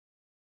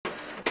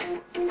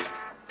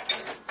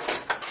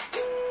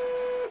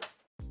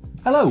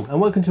Hello and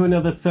welcome to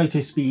another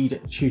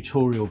Fotospeed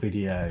tutorial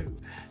video.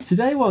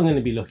 Today what I'm going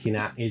to be looking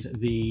at is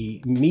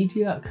the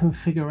media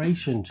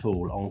configuration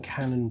tool on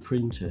Canon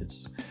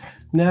printers.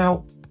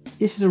 Now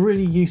this is a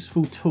really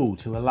useful tool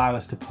to allow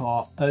us to put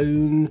our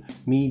own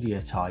media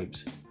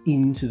types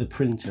into the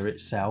printer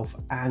itself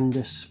and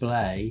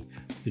display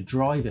the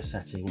driver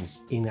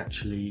settings in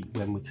actually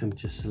when we come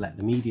to select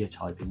the media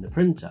type in the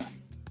printer.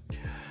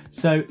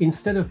 So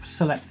instead of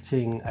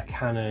selecting a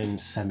Canon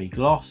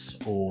semi-gloss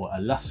or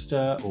a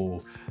luster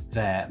or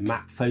their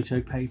matte photo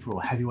paper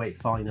or heavyweight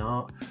fine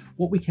art,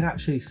 what we can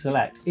actually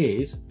select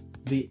is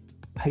the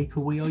paper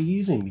we are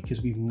using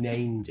because we've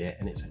named it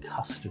and it's a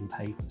custom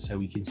paper. So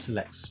we can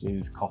select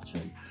smooth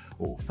cotton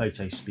or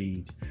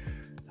Fotospeed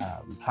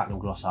platinum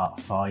gloss art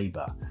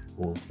fiber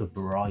or the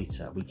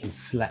brighter. We can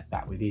select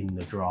that within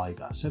the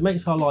driver. So it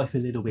makes our life a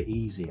little bit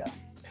easier.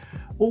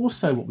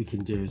 Also what we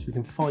can do is we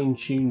can fine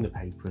tune the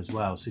paper as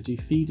well, so do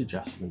feed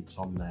adjustments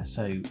on there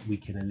so we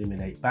can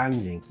eliminate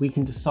banding. We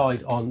can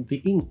decide on the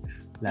ink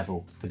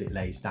level that it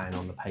lays down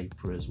on the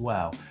paper as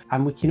well,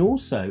 and we can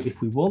also,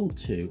 if we want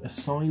to,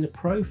 assign a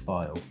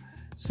profile.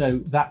 So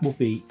that will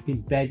be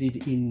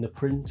embedded in the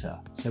printer.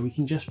 So we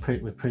can just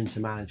print with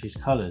Printer Manager's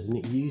colours and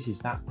it uses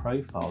that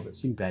profile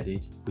that's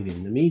embedded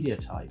within the media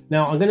type.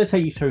 Now I'm going to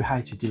take you through how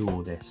to do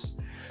all this.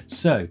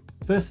 So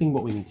first thing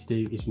what we need to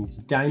do is we need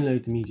to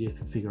download the media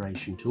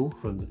configuration tool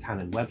from the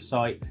Canon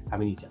website and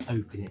we need to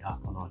open it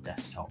up on our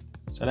desktop.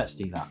 So let's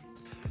do that.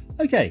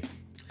 Okay.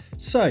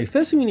 So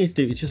first thing we need to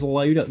do is just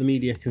load up the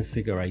media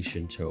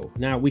configuration tool.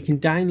 Now we can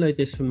download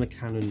this from the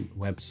Canon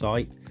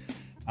website.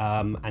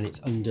 And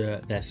it's under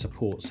their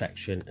support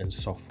section and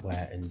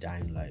software and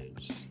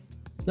downloads.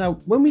 Now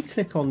when we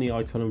click on the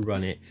icon and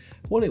run it,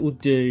 what it will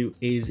do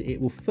is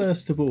it will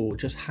first of all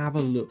just have a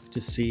look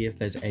to see if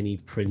there's any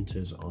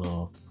printers on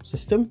our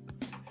system,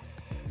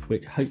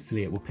 which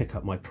hopefully it will pick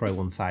up my Pro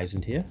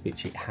 1000 here,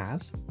 which it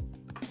has.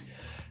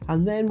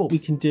 And then what we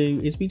can do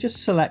is we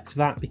just select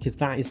that because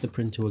that is the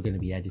printer we're going to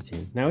be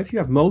editing. Now if you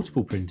have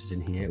multiple printers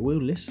in here, it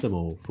will list them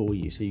all for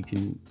you, so you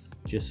can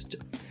just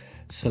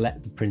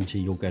select the printer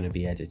you're going to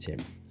be editing.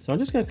 So I'm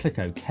just going to click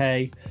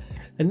OK,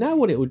 and now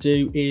what it will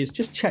do is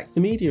just check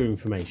the media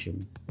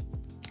information.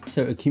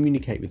 So it'll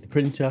communicate with the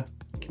printer,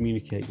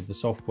 communicate with the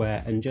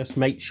software, and just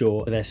make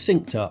sure they're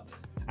synced up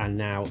and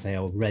now they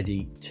are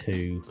ready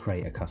to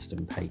create a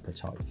custom paper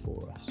type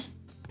for us.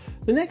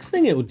 The next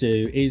thing it will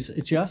do is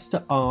just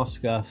to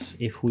ask us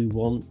if we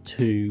want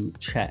to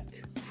check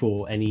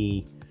for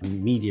any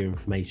media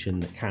information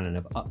that Canon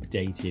have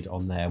updated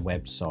on their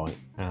website.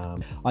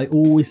 I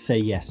always say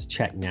yes,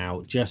 check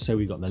now, just so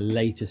we've got the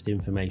latest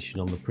information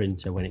on the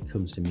printer when it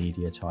comes to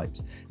media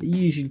types. It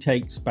usually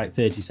takes about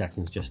 30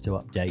 seconds just to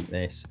update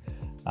this.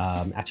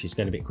 Actually it's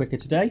going a bit quicker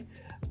today,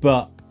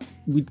 but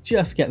we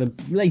just get the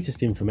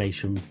latest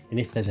information, and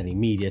if there's any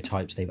media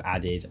types they've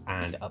added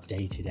and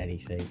updated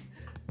anything,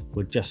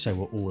 just so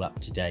we're all up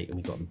to date and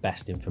we've got the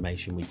best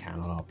information we can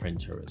on our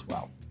printer as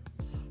well.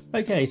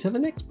 Okay, so the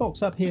next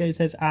box up here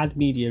says add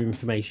media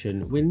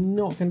information. We're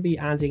not going to be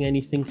adding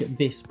anything at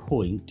this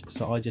point,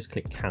 so I just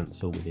click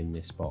cancel within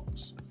this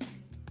box.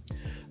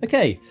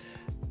 Okay,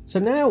 so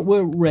now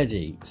we're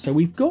ready. So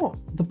we've got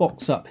the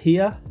box up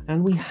here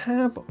and we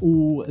have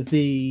all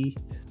the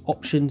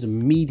options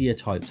and media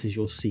types as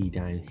you'll see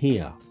down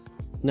here.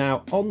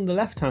 Now on the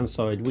left hand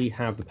side we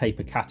have the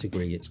paper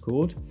category, it's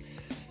called.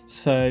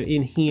 So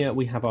in here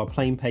we have our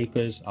plain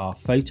papers, our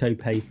photo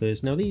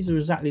papers. Now these are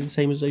exactly the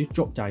same as those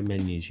drop down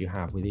menus you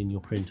have within your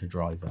printer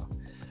driver,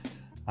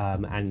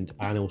 and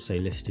also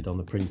listed on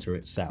the printer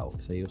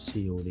itself. So you'll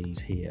see all these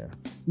here.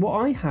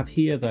 What I have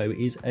here though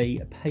is a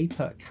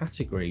paper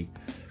category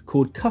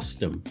called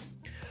custom.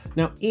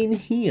 Now in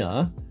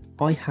here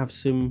I have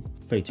some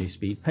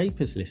Fotospeed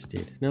papers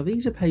listed. Now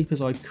these are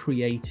papers I've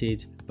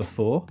created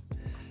before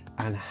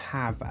and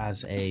have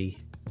as a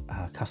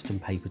custom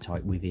paper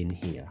type within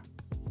here.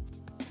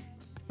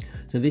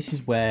 So this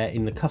is where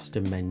in the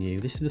custom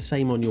menu, this is the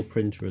same on your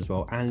printer as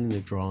well, and in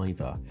the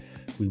driver,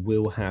 we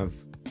will have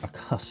a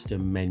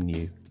custom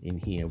menu in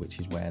here, which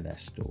is where they're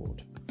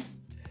stored.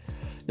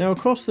 Now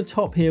across the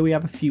top here, we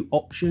have a few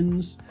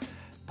options.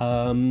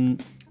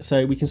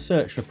 So we can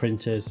search for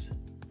printers.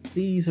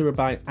 These are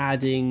about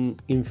adding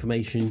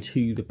information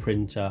to the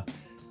printer,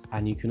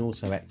 and you can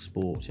also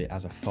export it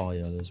as a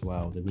file as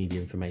well, the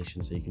media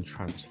information, so you can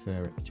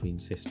transfer it between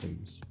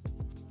systems.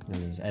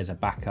 And there's a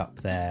backup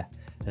there,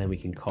 and then we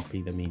can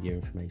copy the media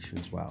information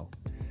as well.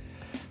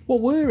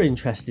 What we're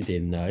interested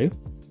in though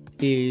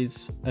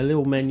is a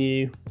little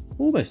menu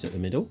almost at the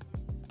middle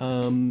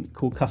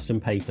called custom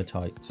paper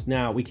types.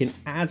 Now we can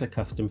add a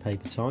custom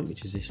paper type,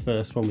 which is this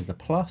first one with the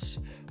plus,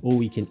 or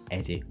we can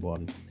edit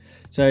one.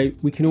 So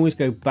we can always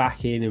go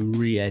back in and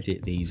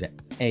re-edit these at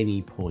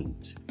any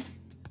point.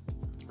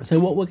 So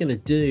what we're going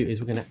to do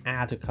is we're going to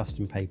add a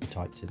custom paper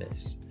type to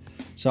this.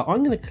 So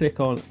I'm going to click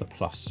on the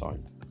plus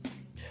sign.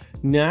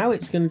 Now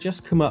it's going to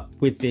just come up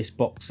with this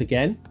box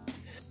again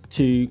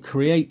to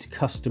create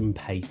custom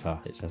paper,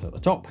 it says at the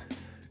top.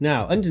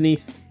 Now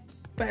underneath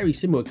very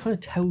simple. It kind of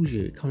tells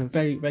you, it kind of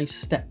very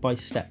step by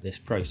step, this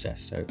process.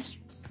 So it's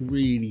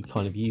really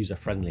kind of user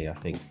friendly, I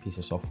think, piece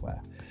of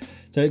software.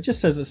 So it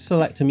just says that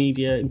select a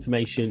media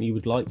information you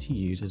would like to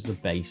use as the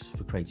base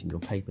for creating your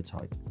paper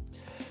type.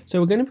 So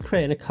we're going to be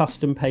creating a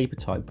custom paper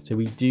type. So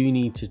we do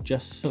need to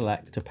just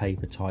select a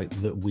paper type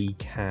that we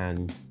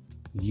can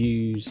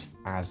use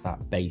as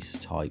that base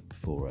type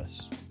for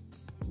us.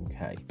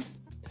 Okay.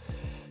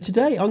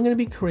 Today I'm going to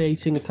be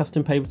creating a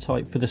custom paper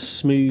type for the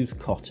smooth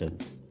cotton,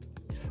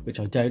 which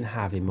I don't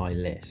have in my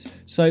list.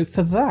 So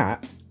for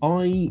that,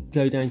 I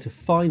go down to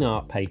fine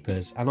art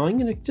papers and I'm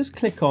going to just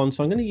click on,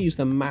 so I'm going to use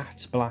the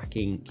matte black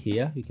ink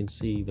here. You can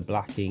see the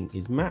black ink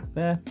is matte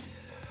there.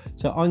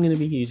 So I'm going to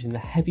be using the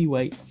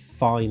heavyweight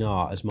fine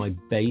art as my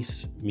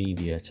base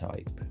media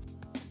type.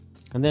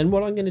 And then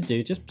what I'm going to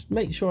do, just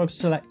make sure I've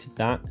selected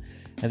that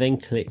and then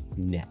click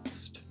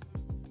next.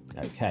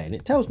 Okay, and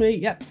it tells me,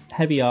 yep,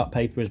 heavy art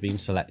paper has been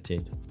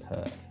selected.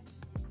 Perfect.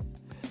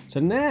 So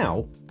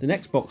now the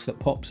next box that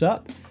pops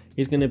up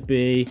is going to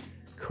be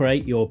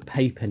create your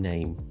paper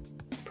name.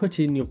 Put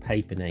in your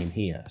paper name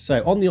here.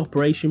 So on the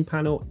operation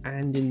panel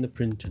and in the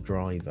printer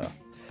driver.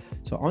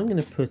 So I'm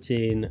going to put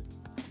in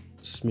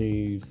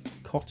smooth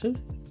cotton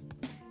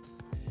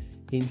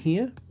in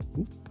here.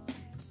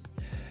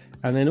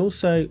 And then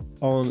also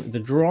on the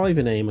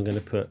driver name, I'm going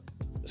to put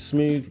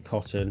smooth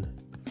cotton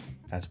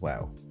as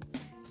well.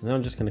 And then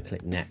I'm just going to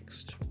click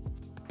next.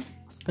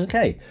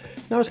 Okay,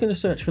 now it's going to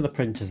search for the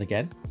printers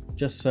again,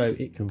 just so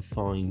it can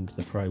find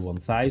the Pro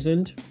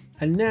 1000.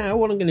 And now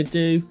what I'm going to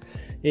do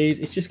is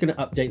it's just going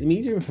to update the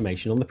media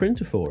information on the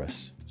printer for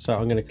us. So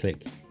I'm going to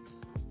click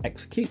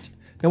execute.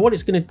 Now what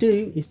it's going to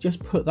do is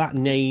just put that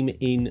name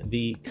in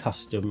the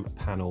custom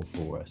panel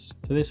for us.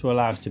 So this will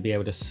allow us to be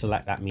able to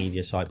select that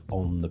media type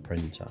on the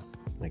printer.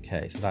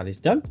 Okay, so that is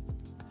done.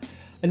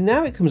 And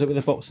now it comes up with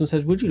a box and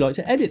says, would you like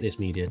to edit this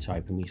media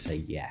type? And we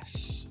say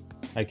yes.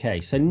 Okay,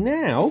 so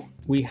now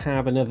we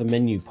have another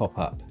menu pop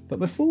up. But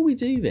before we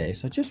do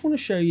this, I just want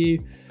to show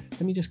you,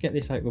 let me just get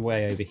this out of the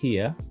way over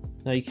here.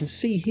 Now you can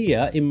see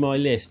here in my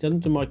list,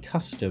 under my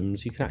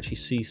customs, you can actually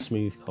see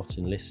smooth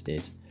cotton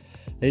listed.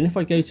 And if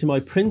I go to my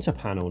printer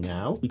panel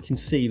now, we can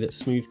see that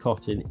smooth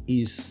cotton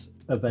is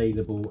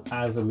available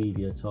as a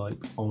media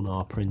type on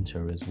our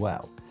printer as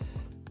well.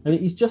 And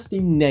it is just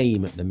in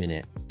name at the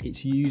minute.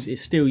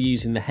 It's still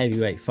using the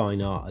heavyweight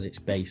fine art as its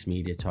base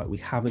media type. We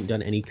haven't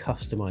done any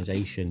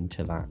customization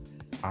to that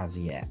as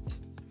yet.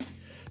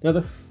 Now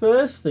the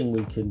first thing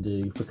we can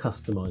do for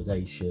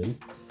customization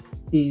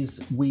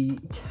is we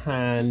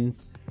can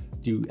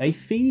do a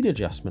feed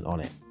adjustment on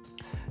it.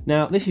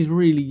 Now this is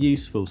really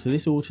useful. So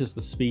this alters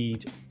the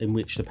speed in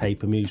which the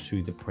paper moves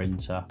through the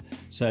printer.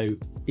 So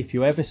if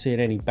you ever see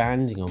any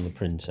banding on the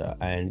printer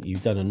and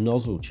you've done a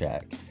nozzle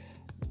check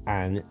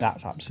and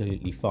that's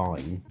absolutely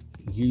fine,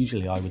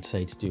 usually I would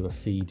say to do a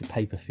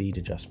paper feed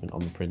adjustment on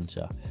the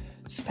printer,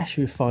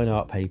 especially with fine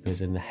art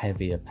papers and the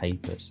heavier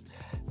papers.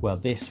 Well,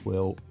 this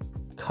will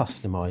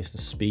customize the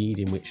speed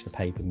in which the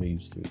paper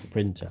moves through the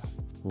printer.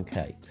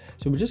 Okay,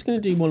 so we're just going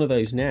to do one of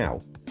those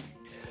now.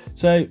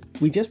 So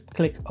we just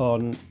click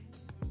on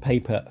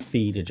paper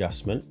feed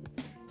adjustment.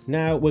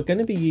 Now we're going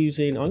to be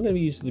using, I'm going to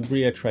be using the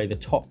rear tray, the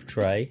top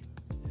tray,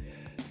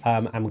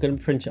 and we're going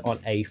to print it on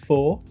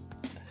A4.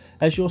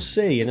 As you'll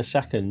see in a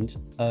second,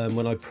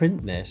 when I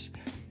print this,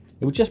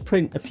 it will just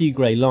print a few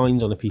grey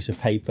lines on a piece of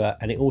paper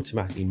and it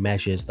automatically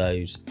measures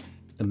those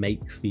and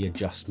makes the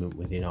adjustment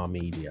within our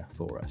media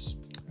for us.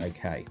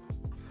 Okay,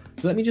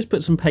 so let me just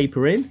put some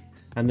paper in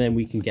and then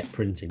we can get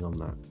printing on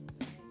that.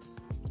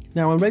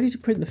 Now I'm ready to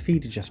print the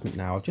feed adjustment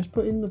now. I've just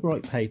put in the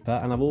right paper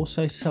and I've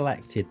also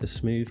selected the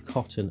smooth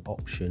cotton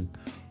option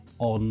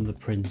on the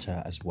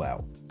printer as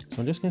well.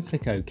 So I'm just going to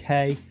click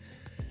OK.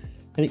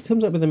 And it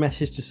comes up with a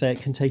message to say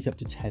it can take up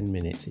to 10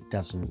 minutes. It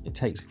doesn't. It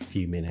takes a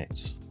few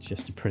minutes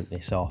just to print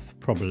this off,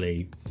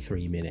 probably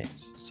 3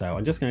 minutes. So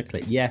I'm just going to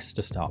click yes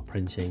to start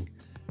printing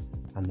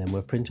and then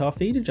we'll print our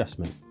feed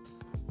adjustment.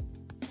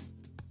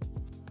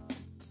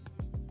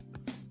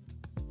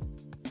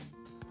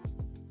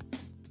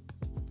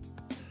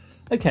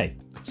 Okay,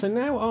 so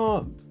now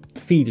our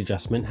feed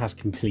adjustment has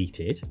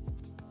completed.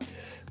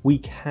 We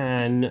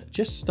can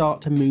just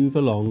start to move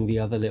along the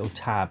other little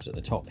tabs at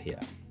the top here.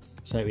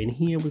 So in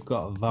here we've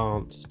got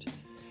advanced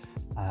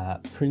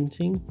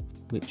printing,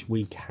 which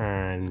we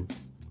can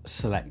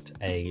select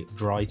a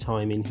dry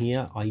time in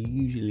here. I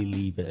usually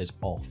leave it as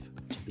off,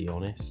 to be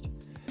honest.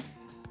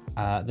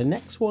 The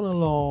next one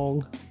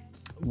along,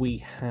 we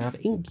have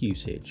ink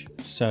usage.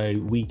 So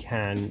we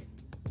can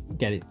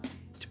get it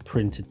to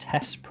print a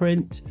test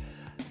print,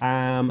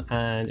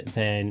 and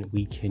then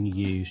we can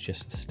use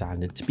just the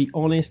standard. To be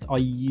honest, I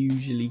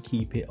usually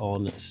keep it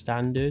on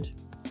standard.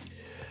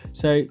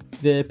 So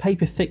the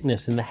paper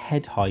thickness and the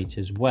head height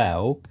as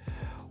well,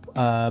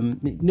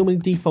 it normally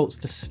defaults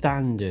to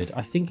standard.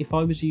 I think if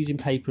I was using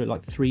paper at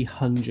like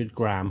 300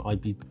 gram,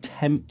 I'd be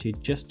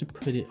tempted just to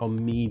put it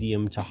on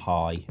medium to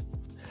high.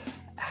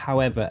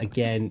 However,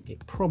 again,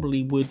 it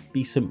probably would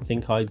be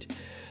something I'd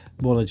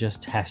want to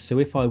just test. So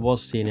if I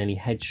was seeing any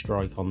head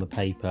strike on the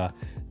paper,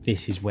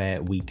 this is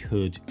where we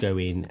could go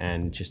in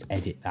and just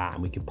edit that,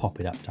 and we could pop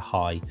it up to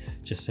high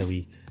just so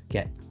we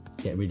get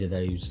rid of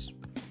those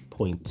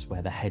points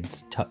where the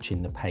head's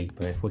touching the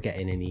paper, if we're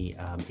getting any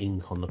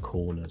ink on the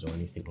corners or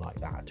anything like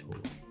that at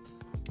all.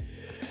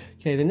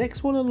 Okay, the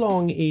next one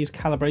along is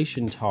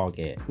calibration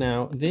target.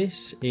 Now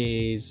this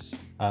is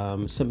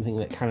something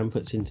that Canon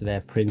puts into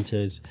their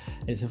printers.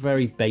 It's a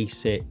very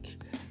basic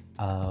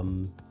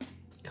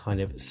kind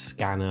of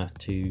scanner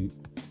to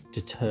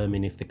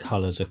determine if the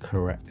colors are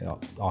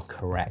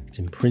correct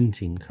and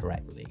printing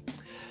correctly.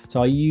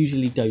 So I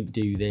usually don't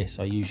do this.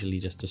 I usually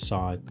just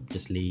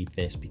leave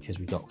this, because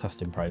we've got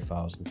custom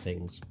profiles and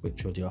things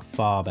which will do a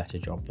far better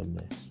job than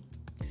this.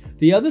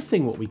 The other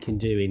thing what we can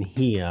do in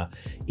here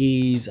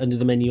is, under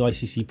the menu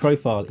ICC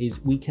profile,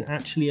 is we can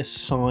actually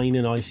assign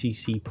an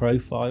ICC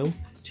profile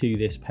to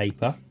this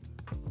paper,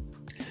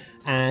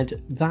 and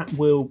that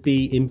will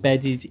be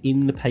embedded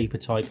in the paper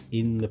type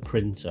in the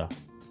printer.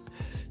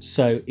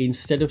 So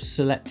instead of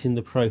selecting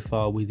the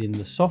profile within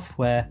the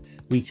software,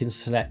 we can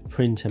select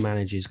Printer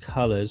Manager's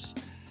colors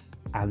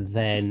and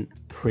then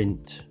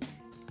print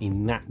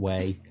in that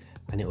way,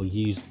 and it will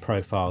use the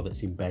profile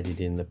that's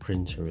embedded in the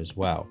printer as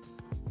well.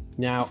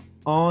 Now,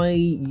 I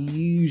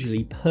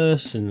usually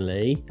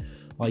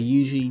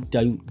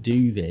don't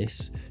do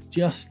this,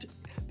 just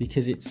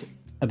because it's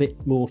a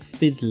bit more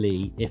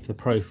fiddly if the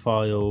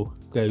profile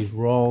goes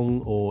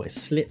wrong or it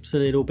slips a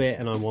little bit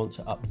and I want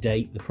to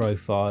update the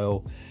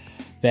profile.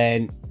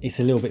 Then it's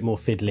a little bit more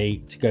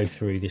fiddly to go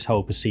through this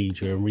whole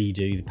procedure and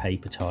redo the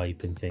paper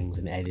type and things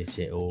and edit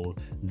it all,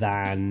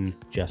 than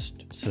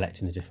just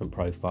selecting a different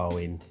profile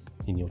in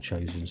your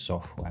chosen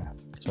software.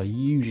 So I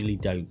usually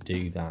don't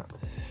do that.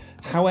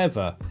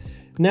 However,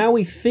 now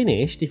we've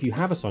finished, if you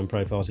have assigned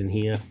profiles in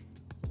here,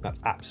 that's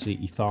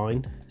absolutely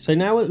fine. So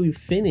now that we've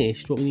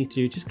finished, what we need to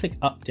do is just click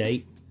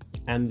update,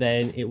 and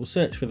then it will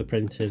search for the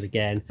printers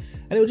again,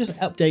 and it will just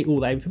update all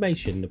that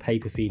information: the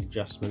paper feed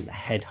adjustment, the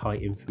head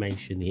height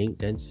information, the ink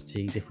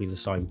densities, if we've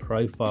assigned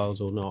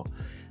profiles or not,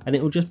 and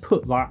it will just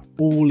put that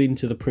all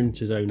into the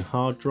printer's own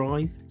hard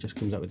drive. It just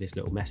comes up with this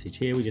little message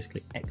here. We just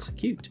click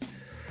execute,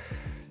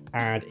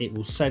 and it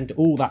will send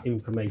all that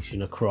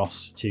information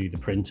across to the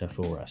printer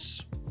for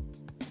us.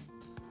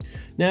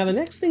 Now, the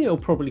next thing it will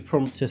probably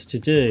prompt us to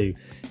do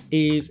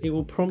is it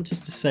will prompt us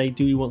to say,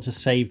 do we want to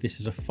save this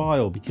as a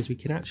file? Because we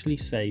can actually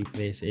save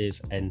this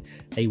as an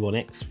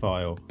A1X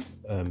file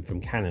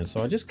from Canon.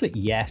 So I just click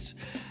yes,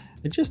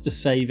 and just to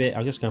save it,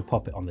 I'm just going to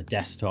pop it on the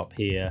desktop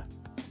here.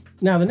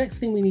 Now, the next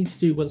thing we need to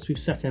do once we've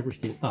set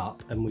everything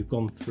up and we've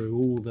gone through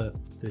all the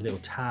little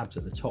tabs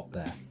at the top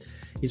there,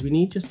 is we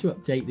need just to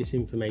update this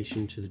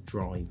information to the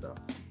driver.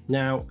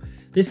 Now,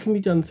 this can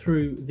be done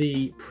through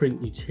the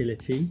print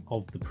utility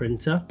of the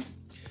printer.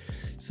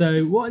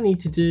 So what I need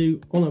to do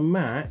on a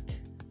Mac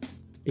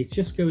is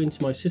just go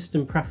into my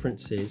system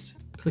preferences,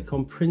 click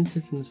on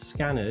printers and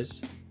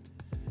scanners,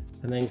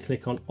 and then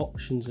click on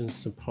options and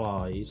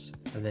supplies,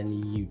 and then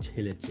the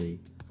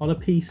utility. On a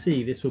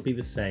PC, this will be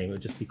the same. It'll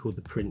just be called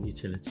the print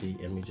utility,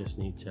 and we just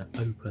need to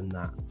open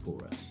that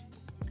for us.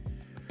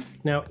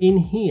 Now in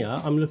here,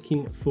 I'm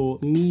looking for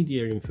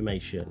media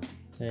information.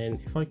 And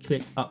if I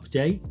click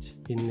update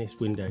in this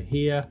window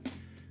here,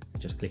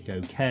 just click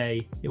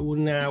OK, it will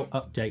now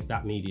update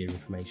that media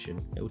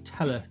information. It will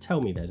tell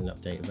me there's an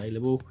update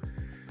available,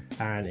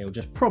 and it will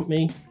just prompt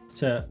me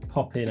to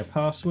pop in a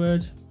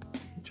password,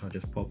 which I'll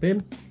just pop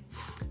in,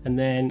 and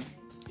then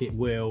it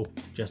will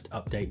just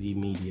update the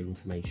media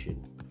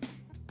information.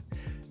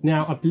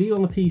 Now, I believe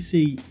on the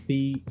PC,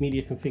 the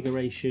media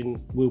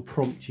configuration will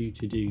prompt you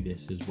to do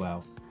this as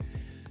well.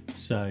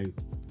 So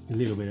a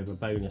little bit of a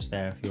bonus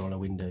there if you're on a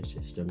Windows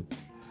system.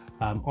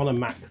 On a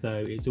Mac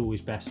though, it's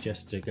always best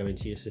just to go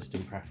into your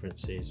system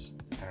preferences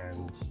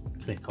and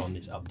click on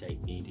this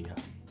update media,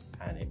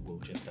 and it will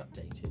just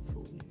update it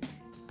for you.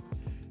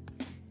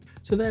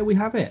 So there we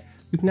have it.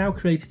 We've now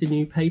created a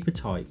new paper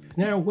type.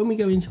 Now when we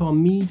go into our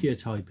media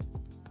type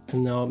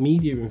and our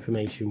media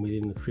information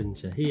within the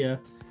printer here,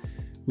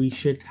 we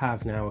should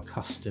have now a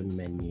custom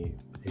menu.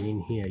 And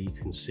in here you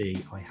can see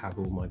I have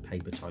all my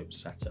paper types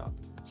set up.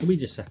 So we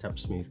just set up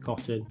smooth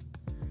cotton,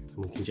 and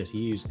we can just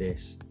use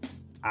this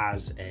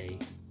as a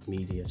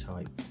media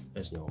type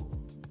as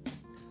normal.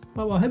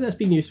 Well, I hope that's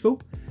been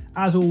useful.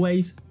 As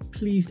always,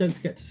 please don't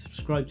forget to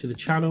subscribe to the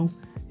channel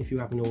if you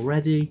haven't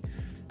already.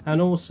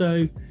 And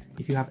also,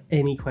 if you have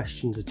any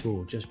questions at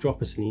all, just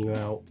drop us an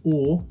email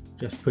or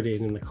just put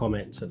it in the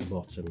comments at the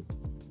bottom.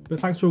 But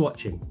thanks for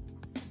watching.